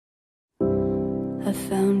I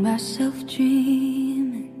found myself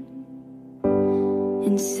dreaming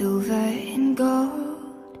in silver and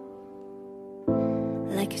gold,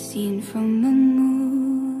 like a scene from a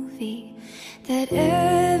movie that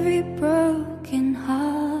every broken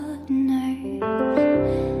heart knows.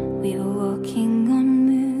 We were walking on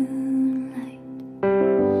moonlight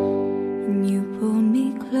and you pulled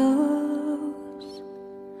me close.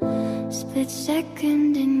 Split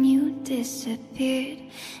second and you disappeared,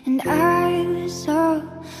 and I was all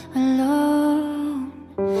alone.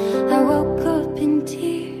 I woke up in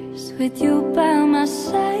tears with you by my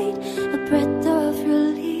side, a breath of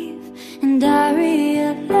relief, and I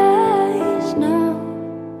realized now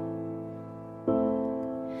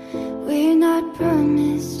we're not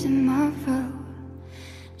promised tomorrow.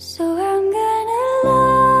 So I'm gonna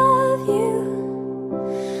love you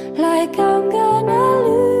like I'm gonna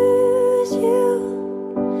lose you.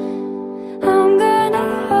 I'm gonna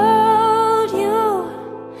hold you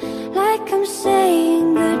like I'm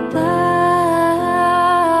saying goodbye.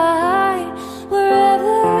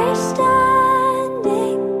 Wherever we're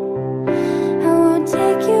standing, I won't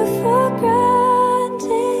take you for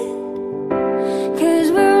granted, 'cause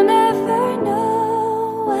we'll never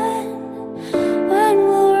know when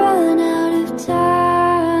we'll run out of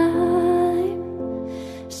time.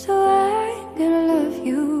 So I'm gonna love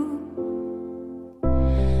you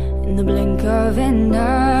in the blink of an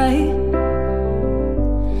eye,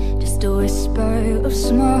 just a whisper of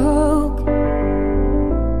smoke.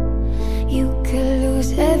 You could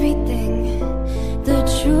lose everything. The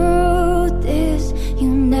truth is you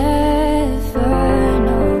never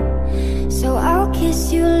know. So I'll kiss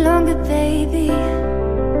you longer, baby,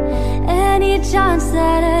 any chance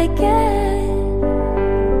that I get.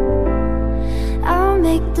 I'll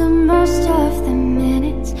make the most of the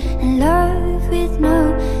minutes and love with no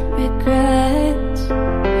regrets.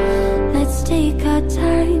 Let's take our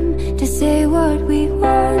time to say what we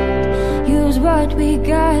want, use what we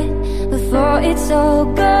got before it's all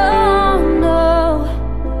gone. No,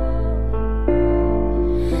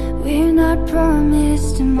 we're not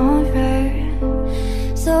promised tomorrow.